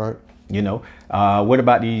 Right. You know, what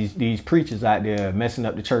about these preachers out there messing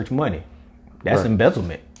up the church money? That's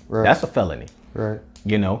embezzlement. Right. That's a felony. Right.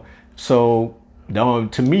 You know, so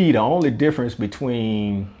to me, the only difference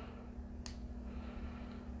between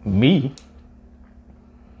me,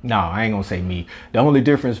 no, I ain't gonna say me. The only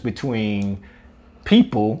difference between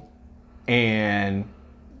people and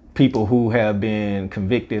people who have been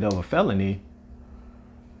convicted of a felony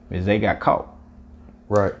is they got caught.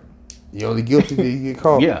 Right. You only guilty till you get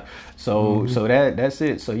caught. Yeah. So so that's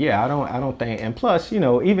it. So yeah, I don't think. And plus, you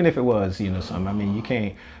know, even if it was, you know, something, I mean, you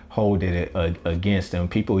can't hold it against them.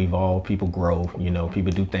 People evolve, people grow. You know,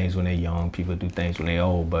 people do things when they're young. People do things when they're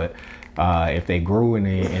old. But if they grew and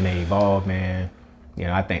they evolve, man, you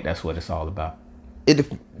know, I think that's what it's all about.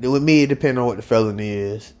 With me, it depends on what the felony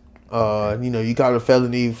is. You know, you got a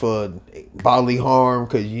felony for bodily harm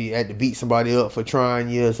because you had to beat somebody up for trying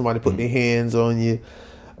you. Somebody put their hands on you.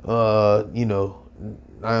 You know,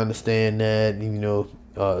 I understand that. You know,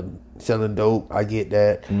 selling dope. I get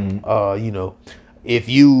that. Mm-hmm. You know, if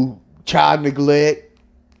you child neglect,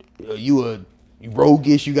 you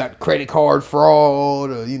roguish, you got credit card fraud,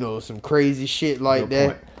 or you know, some crazy shit like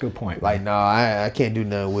that. Good point. Like, nah, I can't do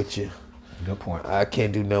nothing with you. Good point. I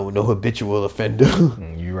can't do nothing with no habitual offender.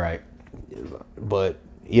 You're right. But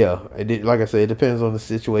yeah, like I said, it depends on the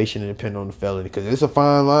situation and depends on the felony, because it's a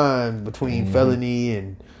fine line between felony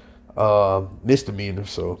and misdemeanor.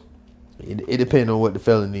 So it depends on what the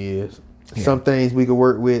felony is. Yeah. Some things we can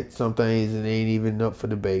work with, some things it ain't even up for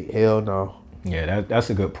debate. Hell no. Yeah, that's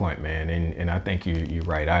a good point, man, and I think you're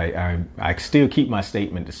right. I still keep my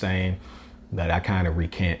statement the same, that I kind of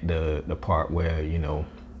recant the part where, you know,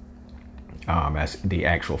 as the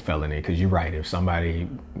actual felony, because you're right. If somebody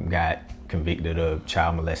got convicted of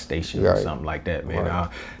child molestation or something like that, man,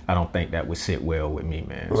 I don't think that would sit well with me,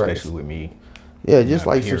 man, especially with me. Yeah, just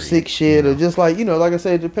like period. Some sick shit, or just like, you know, like I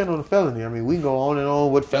said, it depends on the felony. I mean, we can go on and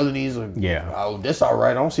on with felonies. Or, oh, that's all right.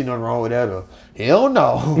 I don't see nothing wrong with that. Or, hell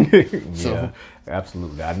no. Yeah,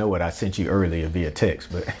 absolutely. I know what I sent you earlier via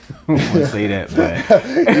text, but I don't want to say that.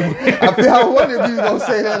 But I wonder if you were going to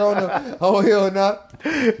say that on here or not.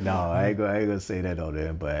 No, I ain't gonna say that on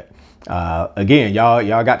there. But again,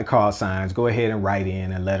 y'all got the call signs. Go ahead and write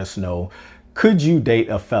in and let us know. Could you date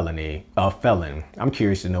a felon? I'm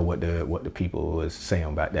curious to know what the people was saying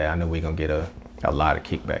about that. I know we're gonna get a lot of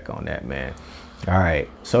kickback on that, man. All right,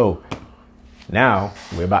 so now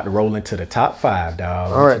we're about to roll into the top 5,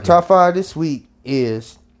 dog. All right, top 5 this week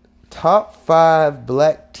is top 5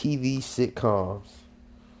 black TV sitcoms.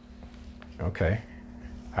 Okay.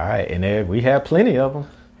 All right, and there we have plenty of them.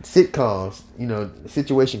 Sitcoms, you know,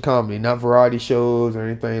 situation comedy, not variety shows or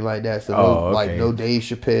anything like that. So like no Dave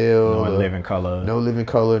Chappelle, no Living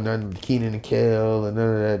Color, none Keenan and Kel, or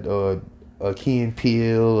none of that, or Key and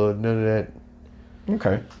Peele, or none of that.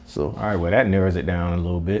 Okay. So all right, well that narrows it down a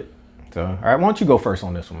little bit. So all right, why don't you go first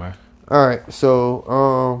on this one, man? All right,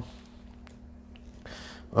 so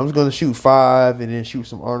I'm just gonna shoot 5 and then shoot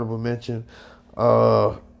some honorable mention.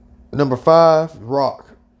 Number 5, Rock.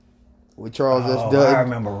 With Charles S. Dutton. I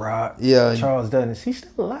remember Rock. Yeah. Charles Dutton. Is he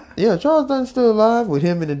still alive? Yeah, Charles Dutton's still alive, with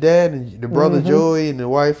him and the dad and the brother Joey and the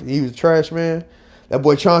wife. He was a trash man. That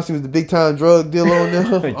boy Chauncey was the big time drug dealer on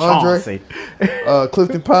there. Andre.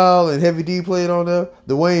 Clifton Powell and Heavy D played on there.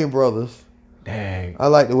 The Wayans brothers. Dang. I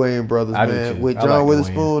like the Wayans brothers, man. With John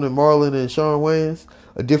Witherspoon and Marlon and Shawn Wayans.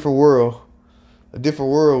 A Different World. A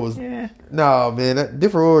Different World was... Yeah. Nah, man. That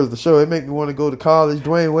Different World was the show. It made me want to go to college.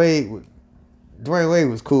 Dwayne Wade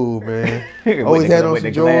was cool, man. Always had on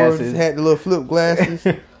some Jordans, had the little flip glasses.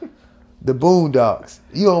 The Boondocks.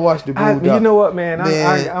 You don't watch the Boondocks? You know what, man?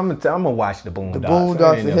 I'm gonna watch the Boondocks. The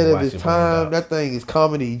Boondocks ahead of his time. That thing is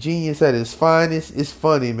comedy genius at its finest. It's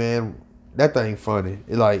funny, man. That thing funny.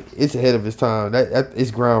 It's ahead of its time. That it's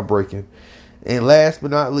groundbreaking. And last but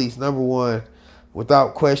not least, number 1,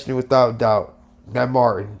 without question, without doubt, that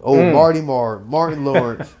Martin. Martin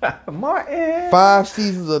Lawrence. Martin. 5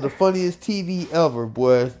 seasons of the funniest TV ever,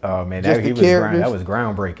 boy. Oh, man. That was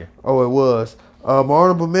groundbreaking. Oh, it was. My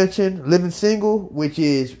honorable mention, Living Single, which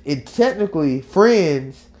is, technically,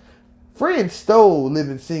 Friends stole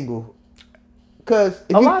Living Single. Because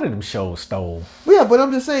a lot of them shows stole. Yeah, but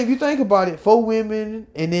I'm just saying, if you think about it, 4 women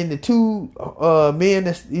and then the 2 men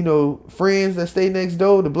that's, you know, friends that stay next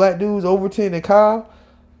door, the black dudes, Overton and Kyle.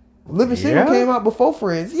 Living Single came out before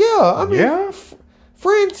Friends. Yeah, I mean,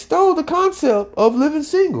 Friends stole the concept of Living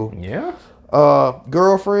Single. Yeah.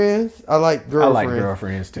 Girlfriends. I like Girlfriends. I like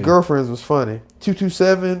Girlfriends too. Girlfriends was funny.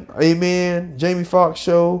 227, Amen, Jamie Foxx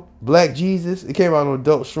Show, Black Jesus. It came out on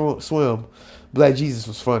Adult Swim. Black Jesus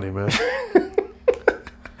was funny, man.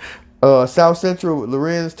 South Central with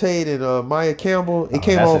Lorenz Tate and Maya Campbell. It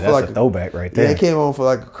came on for like a throwback right there. Yeah, it came on for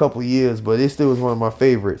like a couple years, but it still was one of my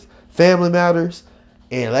favorites. Family Matters.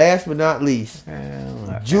 And last but not least,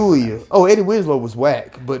 Julia. Oh, Eddie Winslow was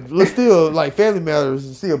whack, but still, like, Family Matters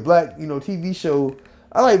is still a black, you know, TV show.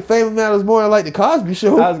 I like Family Matters more than I like the Cosby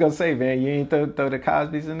Show. I was gonna say, man, you ain't throw the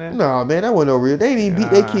Cosbys in there? Nah, man, that wasn't no real. They ain't even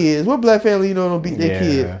beat their kids. What black family you know don't beat their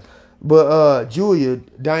kids? But Julia,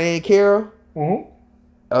 Diane Carroll.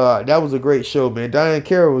 That was a great show, man. Diane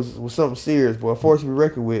Carroll was something serious, boy. A force to be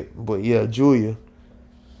reckoned with. But yeah, Julia.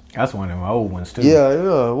 That's one of my old ones too. Yeah,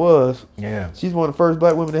 it was. Yeah. She's one of the first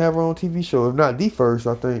black women to have her own TV show, if not the first,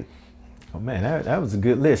 I think. Oh man, that was a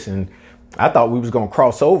good list, and I thought we was gonna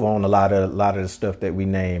cross over on a lot of the stuff that we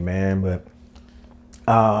named, man. But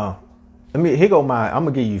I'm gonna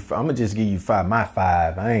just give you my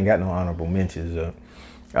 5. I ain't got no honorable mentions.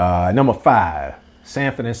 Number 5,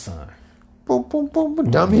 Sanford and Son. Boom, boom,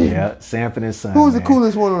 boom, dummy. Yeah, Sanford and Son. Who's the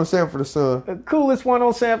coolest one on Sanford and Son? The coolest one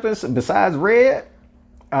on Sanford and Son, besides Red?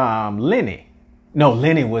 Lenny. No,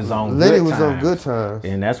 Lenny was on Lenny Good was Times. on Good Times.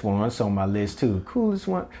 And that's one that's on my list too. Coolest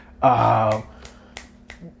one.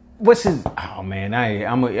 What's his? Oh man,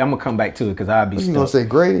 I'm gonna come back to it because I'll be. What stuck. you gonna say,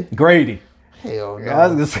 Grady? Grady. Hell no. I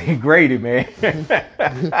was gonna say Grady, man.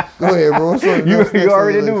 Go ahead, bro. You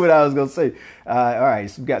already knew what I was gonna say. All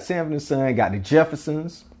right, so we got Sanford and Son, got the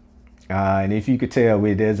Jeffersons, and if you could tell,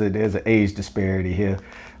 there's an age disparity here.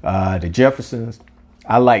 The Jeffersons.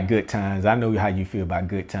 I like Good Times. I know how you feel about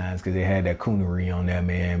Good Times because they had that coonery on there,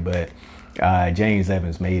 man. But James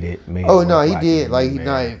Evans made it. Oh no, he did. Like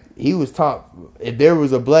he was top. If there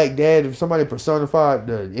was a black dad, if somebody personified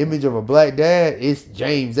the image of a black dad, it's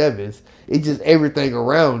James Evans. It's just everything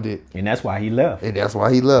around it, and that's why he left. Yeah,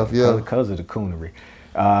 because of the coonery.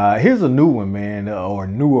 Here's a new one, man, or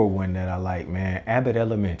newer one that I like, man. Abbott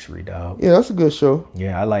Elementary, dog. Yeah, that's a good show.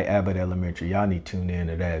 Yeah, I like Abbott Elementary. Y'all need to tune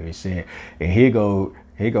into that if you see it. And here go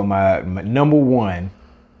my number one.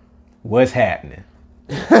 What's happening?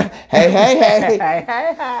 hey.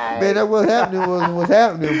 Man, that what's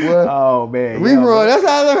happening, boy. Oh, man. Rerun. That's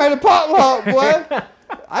how I learned how to pop lock, boy.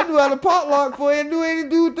 I knew how to pop lock for it. Knew anything to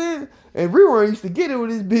do with things. And Rerun used to get it with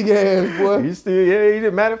his big ass, boy. He still, yeah.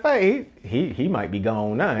 Matter of fact, he might be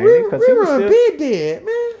gone now. Rerun been dead,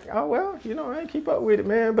 man. Oh, well, I ain't keep up with it,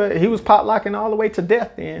 man. But he was pop locking all the way to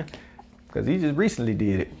death then. Because he just recently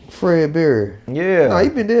did it. Fred Berry. Yeah. No, he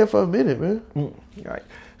been dead for a minute, man. All right.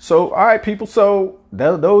 So, all right, people. So,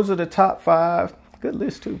 those are the top 5. Good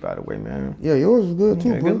list, too, by the way, man. Yeah, yours was good, too,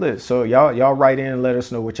 yeah, bro. Good list. So, y'all write in and let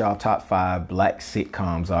us know what y'all top 5 black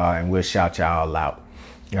sitcoms are, and we'll shout y'all out.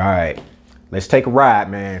 All right. Let's take a ride,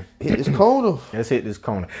 man. Hit this corner. Let's hit this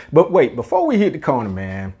corner. But wait, before we hit the corner,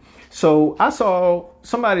 man. So, I saw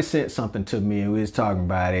somebody sent something to me, and we was talking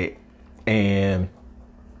about it, and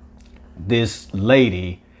this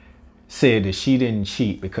lady said that she didn't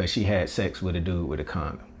cheat because she had sex with a dude with a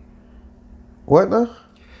condom. What now?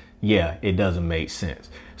 Yeah, it doesn't make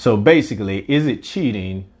sense. So basically, is it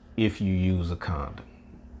cheating if you use a condom?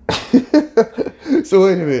 So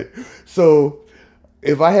wait a minute. So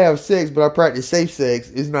if I have sex but I practice safe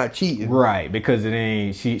sex, it's not cheating. Right, because it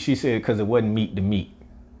ain't, she said because it wasn't meat to meat.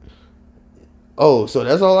 Oh, so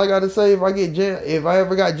that's all I got to say. If I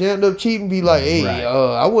ever got jammed up cheating, be like, hey, right.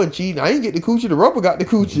 I wasn't cheating. I ain't get the coochie. The rubber got the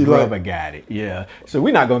coochie. The rubber got it. Yeah. So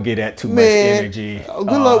we're not gonna get that too much energy. Good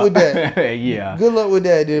luck with that. Yeah. Good luck with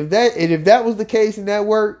that. If that was the case and that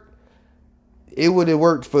worked, it would have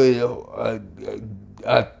worked for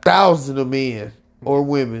 1,000 of men or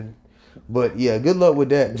women. But yeah, good luck with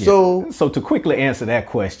that. Yeah. So to quickly answer that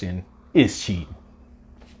question, it's cheating.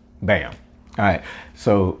 Bam. All right,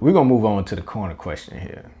 so we're going to move on to the corner question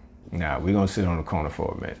here. Now, we're going to sit on the corner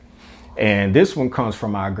for a minute. And this one comes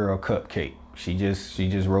from our girl Cupcake. She just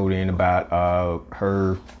wrote in about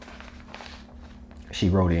her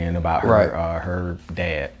her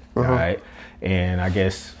dad, all right? And I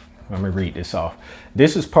guess, let me read this off.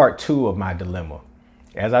 This is part 2 of my dilemma.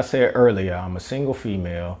 As I said earlier, I'm a single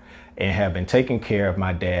female and have been taking care of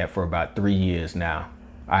my dad for about 3 years now.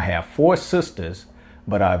 I have 4 sisters,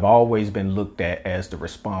 but I've always been looked at as the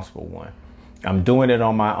responsible one. I'm doing it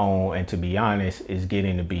on my own, and to be honest, it's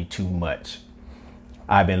getting to be too much.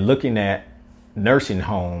 I've been looking at nursing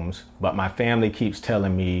homes, but my family keeps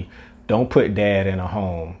telling me, don't put dad in a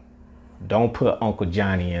home. Don't put Uncle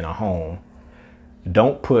Johnny in a home.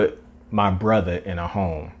 Don't put my brother in a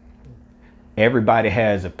home. Everybody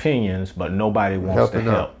has opinions, but nobody wants to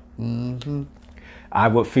help. Mm-hmm. I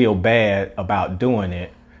would feel bad about doing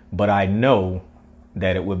it, but I know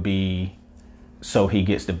that it would be so he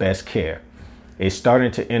gets the best care. It's starting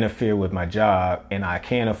to interfere with my job, and I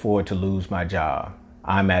can't afford to lose my job.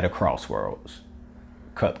 I'm at a crossroads.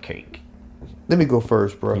 Cupcake. Let me go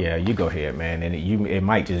first, bro. Yeah, you go ahead, man. And you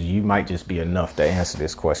might just be enough to answer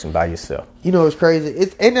this question by yourself. You know, it's crazy.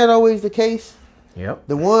 Ain't that always the case? Yep.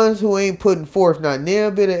 The ones who ain't putting forth not near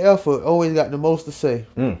a bit of effort always got the most to say.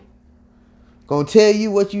 Gonna tell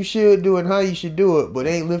you what you should do and how you should do it, but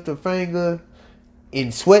ain't lift a finger in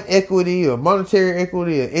sweat equity or monetary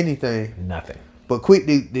equity or anything. Nothing. But quick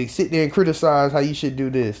to sit there and criticize how you should do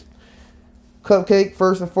this. Cupcake,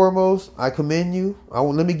 first and foremost, I commend you.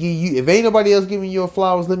 Let me give you, if ain't nobody else giving you your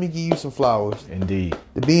flowers, let me give you some flowers. Indeed.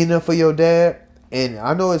 To be enough for your dad. And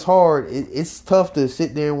I know it's hard. It's tough to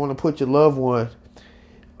sit there and want to put your loved one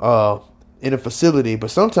in a facility.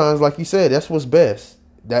 But sometimes, like you said, that's what's best.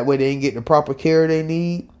 That way they can get the proper care they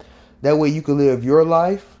need. That way you can live your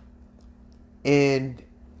life. And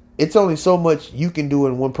it's only so much you can do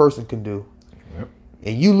and one person can do. Yep.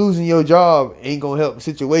 And you losing your job ain't going to help the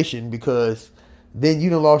situation, because then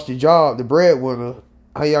you done lost your job, the breadwinner,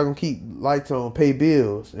 how y'all gonna keep lights on, pay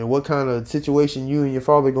bills, and what kind of situation you and your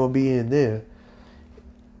father gonna be in there.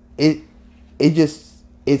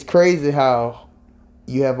 It's crazy how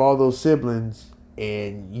you have all those siblings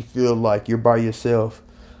and you feel like you're by yourself.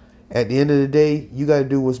 At the end of the day, you got to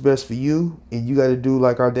do what's best for you, and you got to do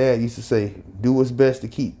like our dad used to say, do what's best to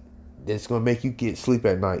keep. That's going to make you get sleep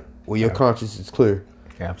at night where your conscience is clear.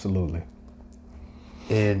 Absolutely.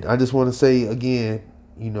 And I just want to say again,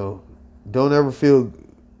 don't ever feel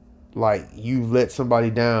like you let somebody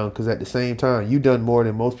down, because at the same time, you've done more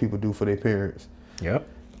than most people do for their parents. Yep.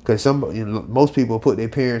 Because most people put their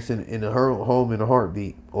parents in a home in a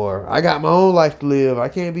heartbeat. Or, I got my own life to live. I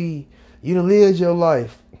can't be... You done lived your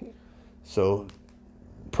life. So,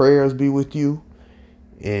 prayers be with you.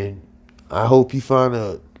 And I hope you find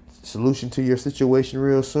a solution to your situation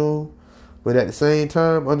real soon. But at the same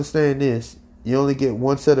time, understand this. You only get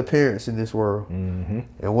one set of parents in this world. Mm-hmm.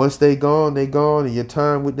 And once they gone, and your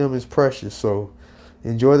time with them is precious. So,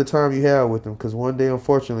 enjoy the time you have with them, because one day,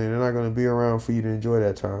 unfortunately, they're not going to be around for you to enjoy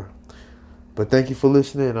that time. But thank you for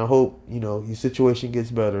listening. I hope, your situation gets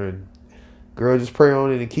better. And, girl, just pray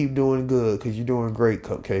on it and keep doing good, because you're doing great,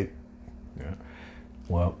 Cupcake. Yeah.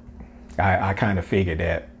 Well, I kind of figured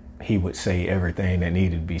that he would say everything that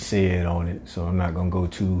needed to be said on it. So I'm not going to go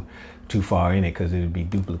too far in it, because it would be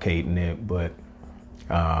duplicating it. But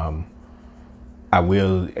I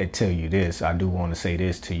will tell you this. I do want to say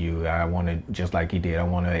this to you. I want to, just like he did, I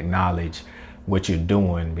want to acknowledge what you're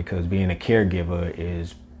doing, because being a caregiver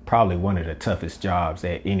is probably one of the toughest jobs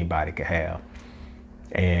that anybody could have.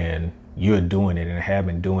 And you're doing it and have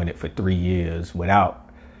been doing it for 3 years without,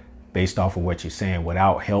 based off of what you're saying,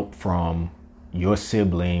 without help from your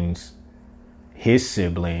siblings, his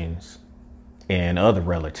siblings, and other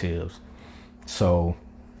relatives. So,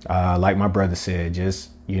 like my brother said, just,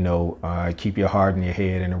 keep your heart and your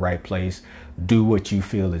head in the right place. Do what you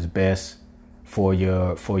feel is best for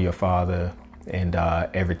your father, and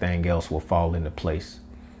everything else will fall into place.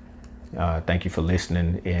 Thank you for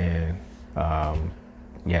listening. And I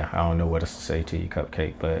don't know what else to say to you,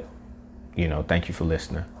 Cupcake, but thank you for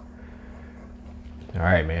listening. All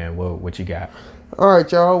right, man. What you got? All right,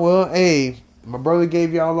 y'all. Well, hey, my brother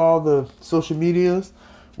gave y'all all the social medias.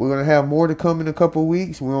 We're going to have more to come in a couple of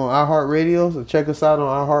weeks. We're on iHeartRadio, so check us out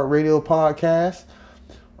on iHeartRadio podcast.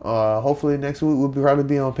 Hopefully next week we'll probably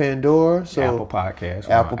be on Pandora. So Apple Podcasts.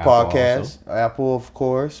 Apple, of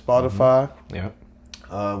course, Spotify. Mm-hmm. Yep.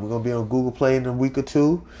 We're going to be on Google Play in a week or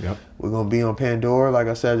two. Yep. We're going to be on Pandora. Like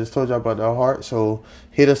I said, I just told you about the heart. So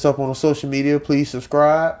hit us up on the social media. Please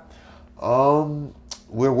subscribe.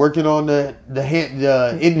 We're working on the end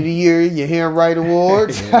of the year, your Handwrite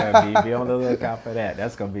Awards. Yeah, be on the lookout for that.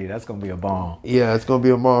 That's gonna be a bomb. Yeah, it's gonna be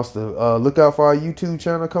a monster. Look out for our YouTube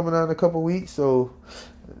channel coming out in a couple weeks. So,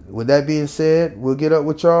 with that being said, we'll get up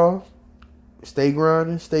with y'all. Stay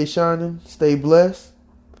grinding, stay shining, stay blessed.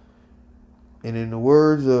 And in the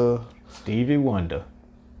words of Stevie Wonder,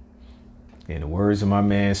 in the words of my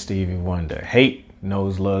man Stevie Wonder, hate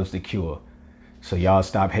knows love's the cure. So y'all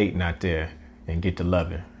stop hating out there and get to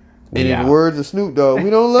loving. And in the words of Snoop Dogg,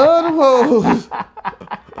 we don't love them hoes.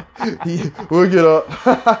 We'll get up.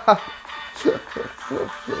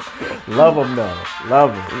 Love them though.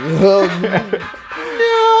 Love them. No.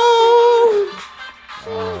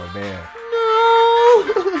 Oh man. No.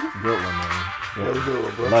 Good one, man. Good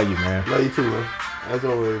one, bro. Love you, man. Love you too, man. As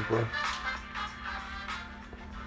always, bro.